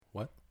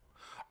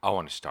I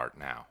want to start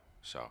now.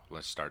 So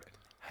let's start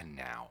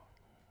now.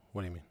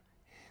 What do you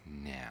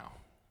mean? Now.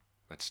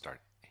 Let's start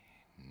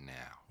now.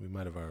 We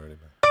might have already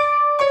been.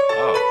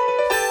 Oh.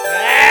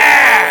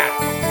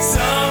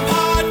 Some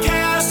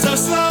podcasts are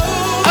slow.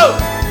 Oh.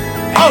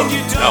 And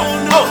you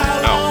don't know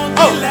how long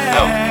they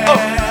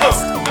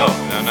last. No.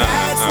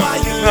 That's why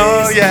you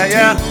Oh, listen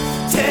yeah.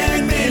 to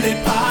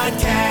 10-minute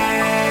podcast.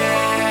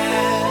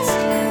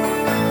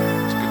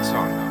 It's a good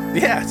song, though.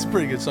 Yeah, it's a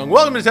pretty good song.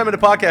 Welcome to 10-Minute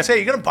Podcast. Hey,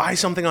 you going to buy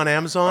something on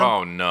Amazon?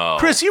 Oh, no.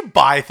 Chris, you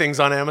buy things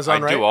on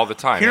Amazon, I right? do all the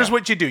time, Here's yeah.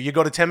 what you do. You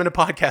go to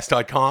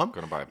 10minutepodcast.com. I'm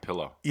going to buy a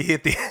pillow. You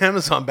hit the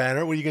Amazon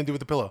banner. What are you going to do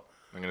with the pillow?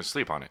 I'm going to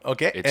sleep on it.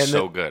 Okay. It's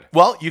so good.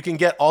 Well, you can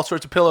get all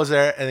sorts of pillows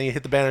there, and then you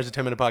hit the banners at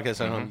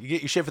 10minutepodcast.com. You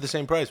get your shit for the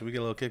same price. We get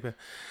a little kickback.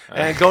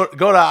 And go to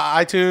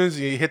iTunes,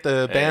 you hit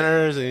the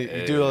banners,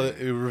 and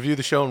you review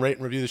the show and rate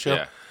and review the show.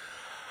 Yeah.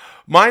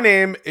 My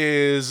name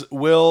is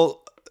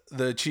Will,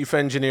 the chief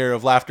engineer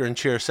of Laughter and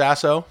Cheer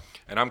Sasso.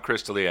 And I'm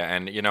Chris D'Elia,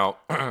 and, I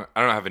don't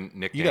have a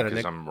nickname got a because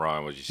nick- I'm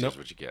wrong. What you see is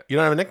what you get. You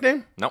don't have a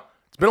nickname? Nope.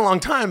 It's been a long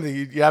time that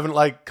you haven't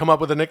come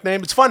up with a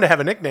nickname. It's fun to have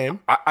a nickname.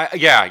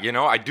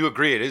 I do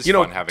agree. It is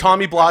fun having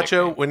Tommy a Blacha,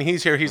 nickname. when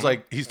he's here, he's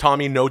he's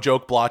Tommy No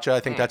Joke Blacha. I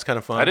think that's kind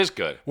of fun. That is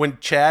good. When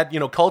Chad,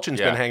 Kulchin's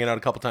Yeah. been hanging out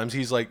a couple times.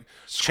 He's like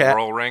Chad,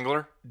 Squirrel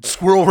Wrangler.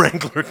 Squirrel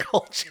Wrangler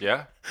Kulchin.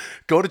 Yeah.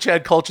 Go to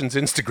Chad Kulchin's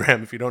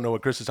Instagram if you don't know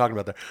what Chris is talking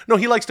about there. No,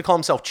 he likes to call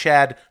himself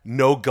Chad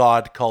No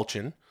God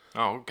Kulchin.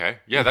 Oh, okay.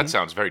 Yeah, that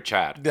sounds very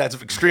Chad.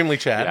 That's extremely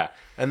Chad. Yeah.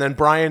 And then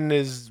Brian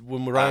is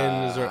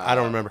I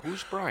don't remember.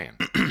 Who's Brian?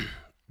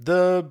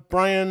 The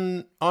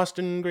Brian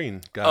Austin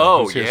Green guy.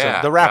 Oh, who's here.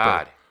 yeah, the rapper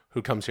God.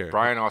 who comes here.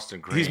 Brian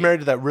Austin Green. He's married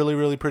to that really,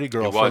 really pretty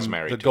girl He was from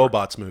married the to her.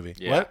 GoBots movie.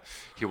 Yeah. What?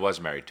 He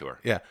was married to her.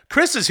 Yeah.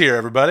 Chris is here,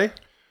 everybody.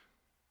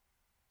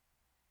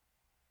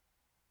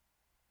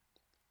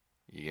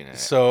 You gonna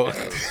So,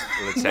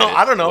 let's No, edit,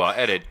 I don't know. Well,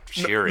 edit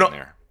cheer No, in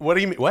there. what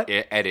do you mean? What?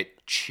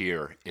 Edit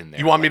cheer in there.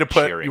 You want me to like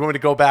put? cheering. You want me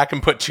to go back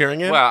and put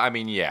cheering in? Well, I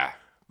mean, yeah.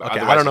 okay,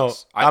 I don't know.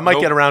 I might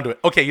get around to it.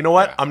 Okay, you know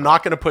what? Yeah. I'm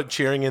not going to put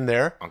cheering in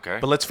there. Okay.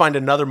 But let's find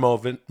another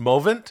movant,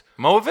 Movin?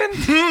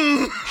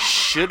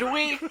 Should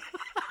we?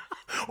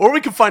 or we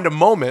can find a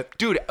moment.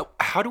 Dude,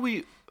 how do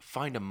we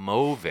find a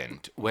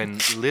movant when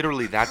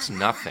literally that's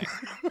nothing?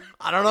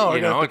 I don't know.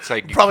 You know, it's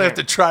like you probably have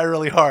can't- to try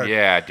really hard.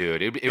 Yeah,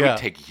 dude. It Yeah. would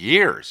take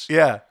years.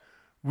 Yeah.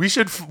 We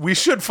should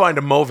find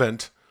a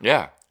movant.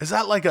 Yeah. Is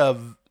that like a?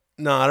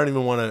 No, I don't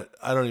even want to.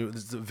 I don't even.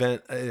 It's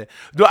event.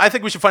 No, I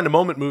think we should find a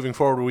moment moving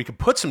forward where we could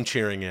put some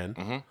cheering in.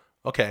 Mm-hmm.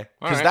 Okay,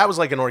 because right. that was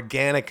like an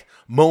organic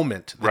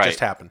moment that Right. just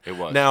happened. It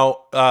was.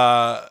 Now,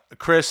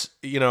 Chris,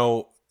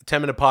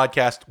 10-minute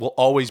podcast will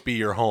always be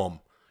your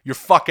home. Your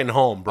fucking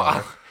home,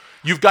 brother.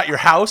 You've got your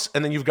house,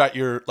 and then you've got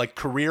your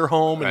career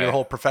home and your Right.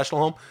 whole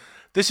professional home.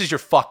 This is your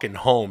fucking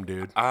home,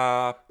 dude.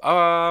 I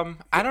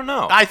don't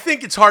know. I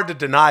think it's hard to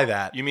deny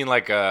that. You mean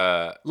like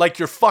Like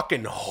your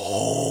fucking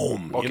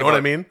home. okay, You know what I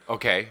but- mean?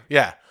 Okay.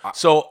 Yeah.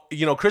 So,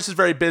 Chris is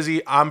very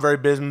busy. I'm very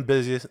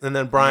busy. And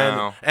then Brian.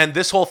 No. And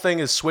this whole thing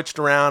is switched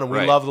around, and we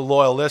Right. love the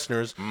loyal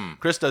listeners.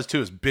 Chris does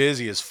too, as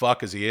busy as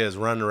fuck as he is,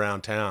 running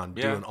around town,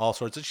 Yeah. doing all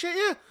sorts of shit.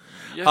 Yeah.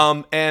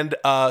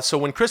 Yeah. So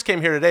when Chris came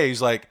here today,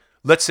 he's like,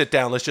 let's sit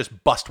down. Let's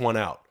just bust one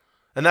out.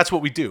 And that's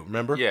what we do,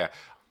 remember? Yeah.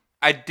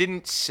 I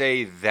didn't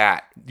say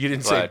that. You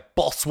didn't say but-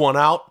 bust one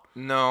out?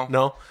 No.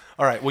 No?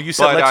 All right. Well, you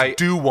said But let's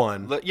do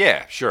one.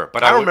 Yeah, sure.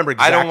 But I don't would- remember I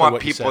exactly don't want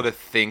what you people said. to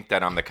think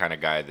that I'm the kind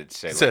of guy that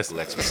say, Says-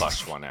 let's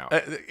bust one out.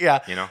 Yeah,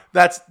 You know?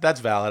 that's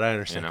valid. I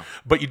understand. You know?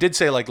 But you did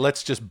say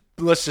let's just.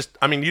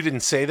 I mean, you didn't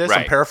say this. I'm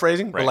Right.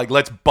 paraphrasing, but Right.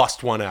 let's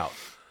bust one out.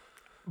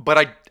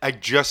 But I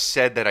just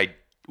said that I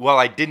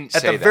didn't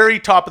At say the that. very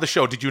top of the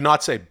show, did you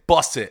not say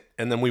bust it?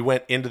 And then we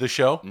went into the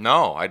show.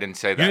 No, I didn't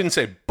say that. You didn't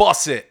say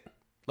bust it,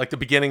 like the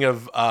beginning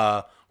of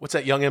what's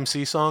that Young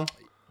MC song?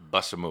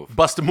 Bust a move.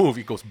 Bust a move.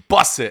 He goes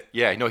bust it.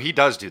 Yeah, no, he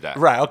does do that.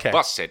 Right, okay.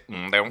 Bust it.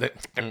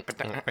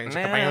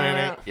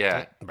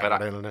 Yeah,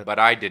 but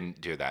I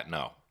didn't do that.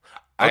 No,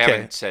 I Okay.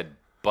 haven't said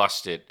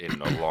bust it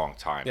in a long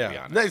time. To be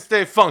Yeah. honest. Next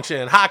day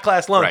function, high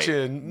class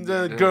luncheon.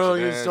 The girl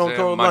you stone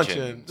cold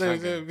luncheon.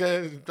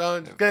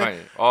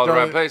 All the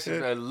right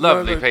places,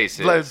 lovely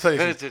places.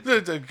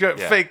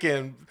 Yeah.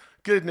 Faking.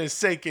 Goodness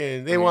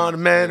saking, they want a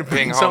man to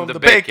bring Bring home home the the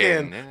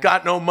bacon. bacon.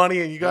 Got no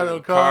money and you got no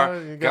car,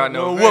 you got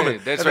no got no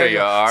woman. that's And where then you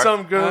are.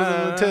 Some girls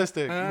are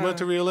autistic,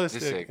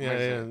 materialistic.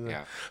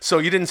 Yeah. So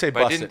you didn't say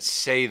But I bust didn't it.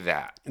 say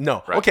that.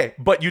 No. Right. Okay,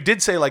 but you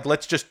did say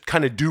let's just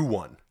kind of do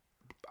one.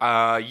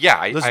 Yeah,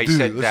 I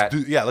said that.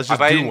 Let's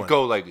just I do didn't one.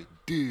 go like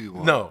do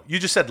one. No, you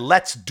just said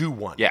let's do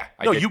one. Yeah,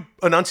 I no, did. you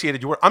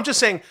enunciated your word. I'm just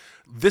saying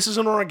this is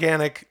an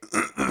organic.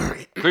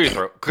 Clear your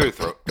throat. Clear your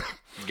throat.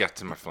 Get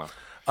to my phone.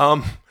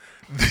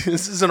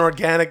 This is an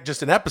organic,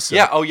 just an episode.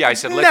 Yeah. Oh, yeah. I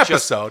said let's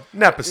just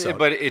Nepisode.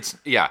 But it's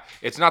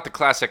not the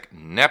classic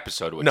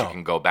Nepisode, which No. you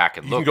can go back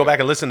and You look. can go back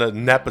and listen to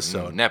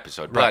Nepisode.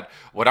 Nepisode. Right. But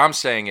what I'm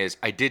saying is,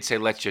 I did say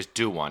let's just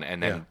do one,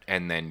 and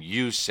then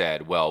you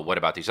said, well, what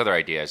about these other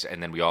ideas?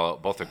 And then we all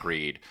both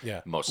agreed.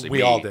 Yeah. Mostly We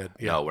me, all did,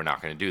 yeah. No, we're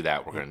not going to do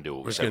that. We're going to do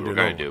what we said gonna we were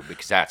do going to normal. do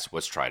because that's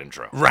what's tried and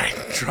true. Right,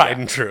 tried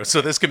and true.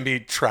 So this can be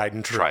tried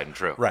and true. Tried and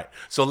true. Right.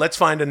 So let's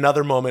find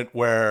another moment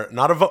where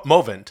not a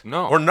movant.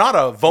 No. Or not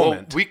a Well,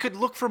 vomant. we could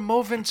look for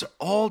movants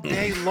all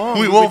day long.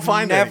 We won't would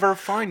find never any.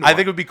 find I one.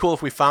 think it would be cool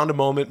if we found a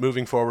moment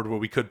moving forward where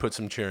we could put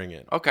some cheering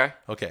in. Okay.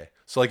 Okay.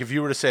 So like if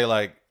you were to say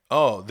like,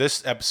 oh,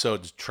 this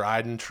episode's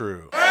tried and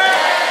true.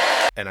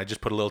 And I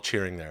just put a little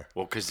cheering there.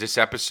 Well, because this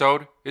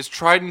episode is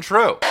tried and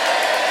true.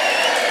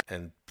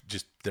 And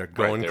just they're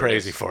going there it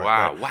crazy is. for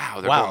Wow, it.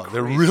 wow, Wow. they're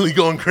They're going crazy. really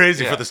going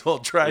crazy Yeah. for this whole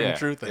tried Yeah, and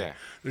true thing. yeah.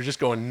 They're just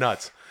going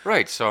nuts.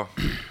 Right. So,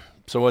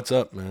 So what's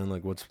up, man?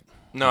 Like what's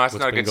no, that's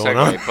what's not a been good going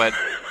segue. on? But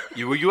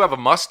you have a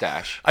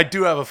mustache. I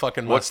do have a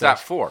fucking mustache. What's that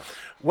for?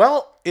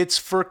 Well,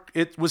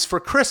 it was for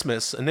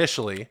Christmas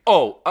initially.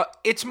 Oh,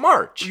 it's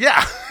March.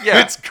 Yeah.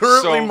 Yeah. It's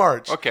currently So,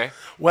 March. okay.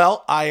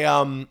 Well,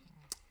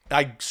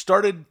 I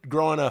started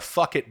growing a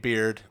fuck it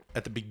beard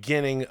at the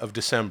beginning of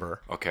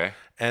December. Okay.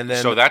 And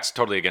then So that's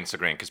totally against the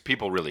grain because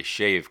people really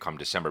shave come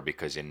December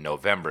because in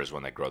November is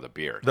when they grow the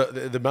beard.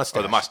 the mustache.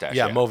 Oh, the mustache,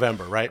 Yeah, yeah.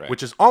 Movember, right?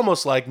 Which is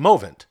almost like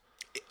Movent.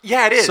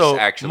 Yeah, it is So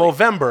actually.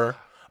 Movember.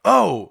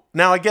 Oh,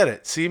 now I get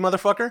it. See,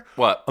 motherfucker?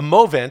 What? A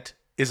Movent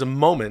is a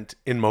moment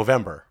in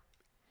Movember.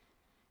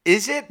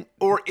 Is it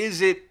or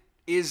is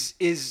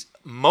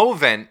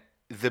Movent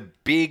the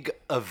big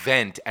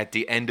event at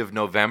the end of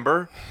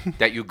November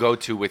that you go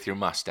to with your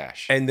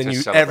mustache? And then to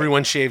celebrate?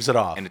 everyone shaves it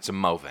off. And it's a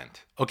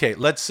Movent. Okay,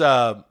 let's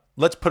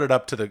put it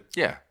up to the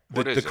Yeah.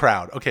 What is the it?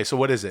 crowd. Okay, so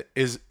what is it?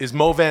 Is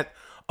Movent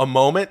a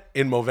moment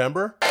in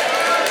Movember?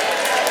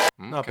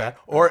 Not bad.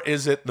 Or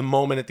is it the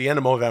moment at the end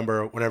of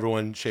November when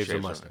everyone shaves their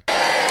Shaves mustache?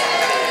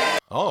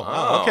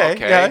 Oh, okay.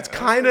 okay. Yeah, it's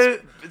kind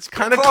of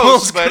pretty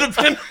close. close, but- Could have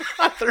been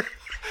either.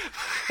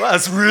 Well,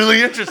 that's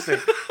really interesting.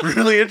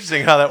 Really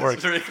interesting how that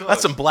works. very close.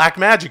 That's some black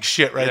magic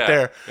shit right Yeah,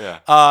 there.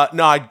 yeah.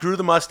 No, I grew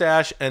the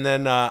mustache, and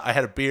then I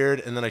had a beard,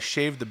 and then I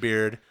shaved the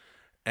beard,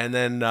 and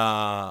then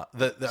I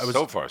was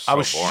So far, so I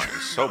was boring.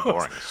 So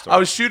boring. I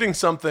was shooting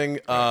something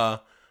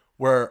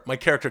where my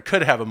character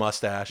could have a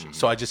mustache,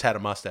 so I just had a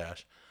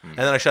mustache. And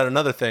then I shot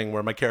another thing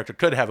where my character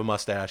could have a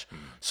mustache,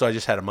 so I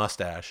just had a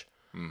mustache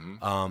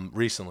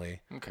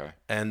recently. Okay.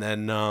 And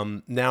then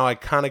now I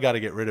kind of got to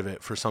get rid of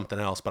it for something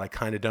else, but I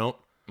kind of don't.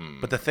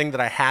 But the thing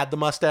that I had the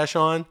mustache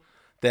on,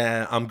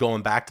 then I'm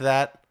going back to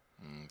that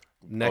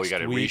next you got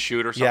to week.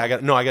 reshoot or something?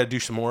 Yeah, I got to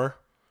do some more.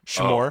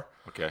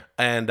 Okay.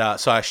 And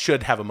so I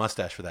should have a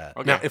mustache for that.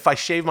 Okay. Now, if I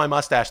shave my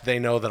mustache, they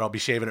know that I'll be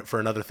shaving it for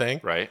another thing.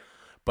 Right.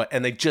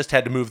 And they just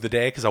had to move the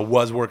day because I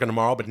was working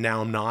tomorrow, but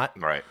now I'm not.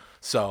 Right.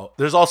 So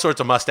there's all sorts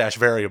of mustache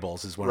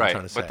variables, is what I'm Right.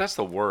 trying to say. But that's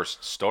the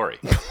worst story.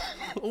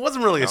 It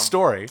wasn't really a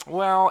story.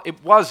 Well,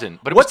 it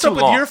wasn't. But it What's was up too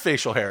with long. your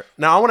facial hair?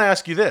 Now I want to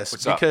ask you this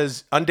What's up?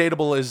 because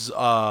Undateable is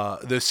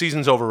the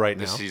season's over right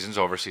now. This season's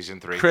over. Season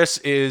 3. Chris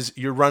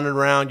you're running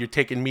around, you're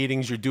taking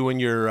meetings, you're doing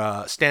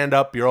your stand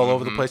up, you're all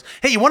over Mm-hmm. the place.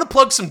 Hey, you want to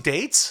plug some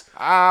dates?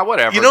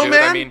 Whatever. You know, dude.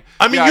 man.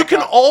 I mean, yeah, you I can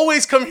got-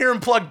 always come here and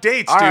plug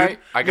dates, All dude. right.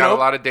 I got You know? a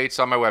lot of dates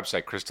on my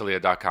website,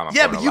 christalia.com. I'm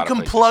Yeah, going but to a you lot of can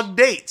places. plug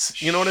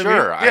dates. You know what I mean?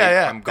 Sure.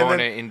 Yeah. I'm And going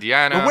then- to Indiana.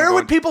 But where I'm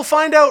would going- people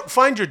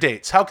find your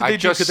dates? How could I they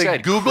do? just Could they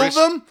said Google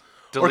them?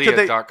 Or could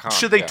they? chrisdalia.com,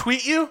 Should they yeah.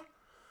 tweet you?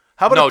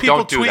 How about No, if people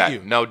don't do tweet that.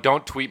 you? No,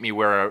 don't tweet me.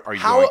 Where are you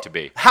How, going to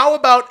be? How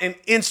about an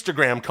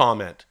Instagram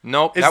comment?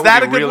 Nope. Is that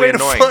that would a be good really way to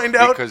annoying find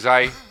out? Because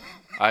I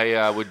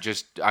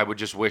would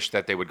just wish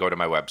that they would go to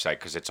my website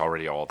because it's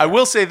already all I there.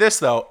 will say this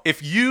though: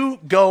 if you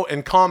go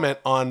and comment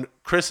on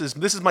Chris's,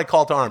 this is my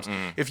call to arms.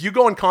 If you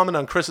go and comment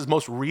on Chris's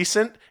most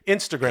recent I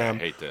Instagram,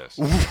 hate this.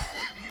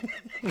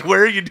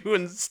 where are you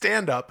doing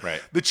stand up?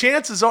 Right. The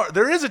chances are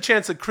there is a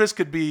chance that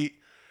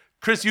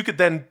Chris, you could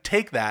then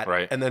take that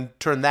Right. and then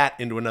turn that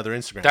into another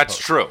Instagram. That's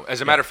post. true.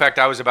 As a matter of fact,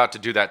 I was about to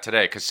do that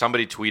today because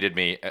somebody tweeted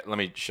me. Let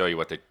me show you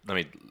what they.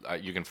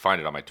 You can find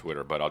it on my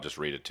Twitter, but I'll just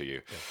read it to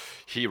you.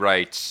 He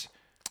writes.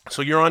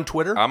 So you're on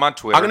Twitter? I'm on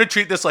Twitter. I'm going to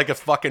treat this like a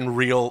fucking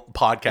real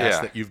podcast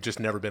Yeah. that you've just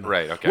never been on.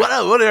 Right, okay. What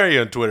are you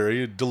on Twitter? Are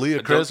you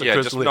Dalia Chris or yeah,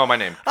 Chris just D'Elia? know my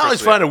name, I always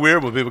Chris find it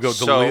weird when people go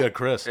So, Dalia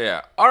Chris.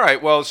 Yeah. All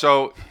right. Well,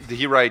 so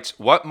he writes,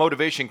 "What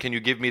motivation can you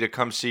give me to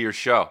come see your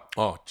show?"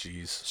 Oh,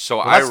 jeez. So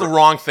Well, I that's the re-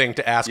 wrong thing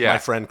to ask Yeah. my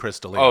friend Chris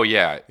D'Elia. Oh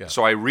yeah.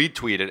 So I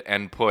retweeted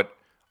and put,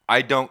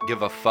 "I don't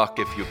give a fuck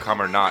if you come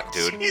or not,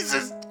 dude."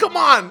 Jesus, come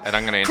on. And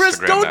I'm gonna Chris,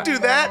 Instagram don't that. do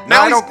that. No,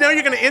 Now, I don't- now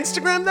you're going to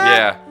Instagram that?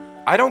 Yeah.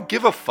 I don't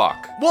give a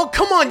fuck. Well,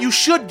 come on, you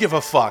should give a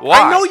fuck.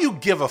 Why? I know you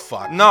give a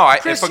fuck. No,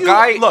 Chris, if a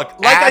guy look,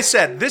 like I asks-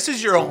 said, this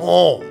is your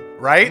home,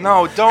 right?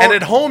 No, don't- And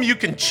at home you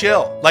can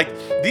chill. Like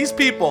these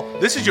people,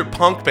 this is your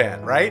punk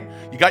band, right?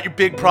 You got your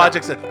big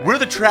projects. We're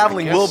the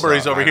traveling guess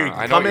Wilburys so. over I here. know. You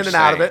I can know come what in and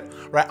you're out of saying.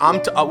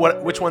 it,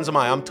 right? Which ones am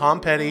I? I'm Tom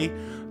Petty,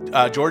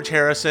 George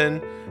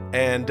Harrison,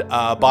 and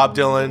Bob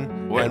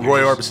Dylan, What, and you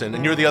Roy just- Orbison,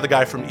 and you're the other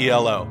guy from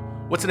ELO.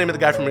 what's the name of the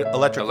guy from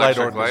Electric Light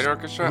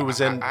Orchestra? Who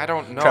was in I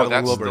don't know. Traveling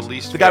That's Wilburys? the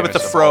least The guy with the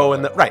famous of fro all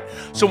and of the right.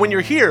 So when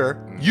you're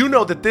here, you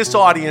know that this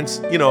audience,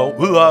 we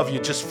love you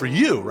just for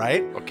you,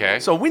 right? Okay.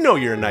 So we know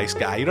you're a nice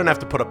guy. You don't have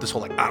to put up this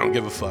whole I don't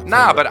give a fuck.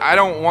 Nah, thing. but I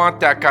don't want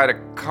that guy to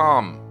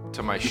come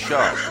to my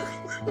show.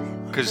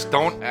 Because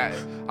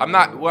I'm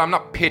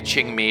not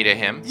pitching me to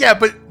him. Yeah,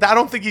 but I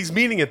don't think he's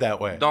meaning it that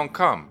way. Don't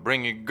come.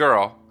 Bring your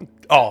girl.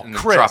 Oh, And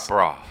then Chris. drop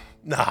her off.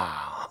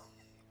 Nah,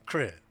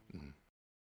 Chris.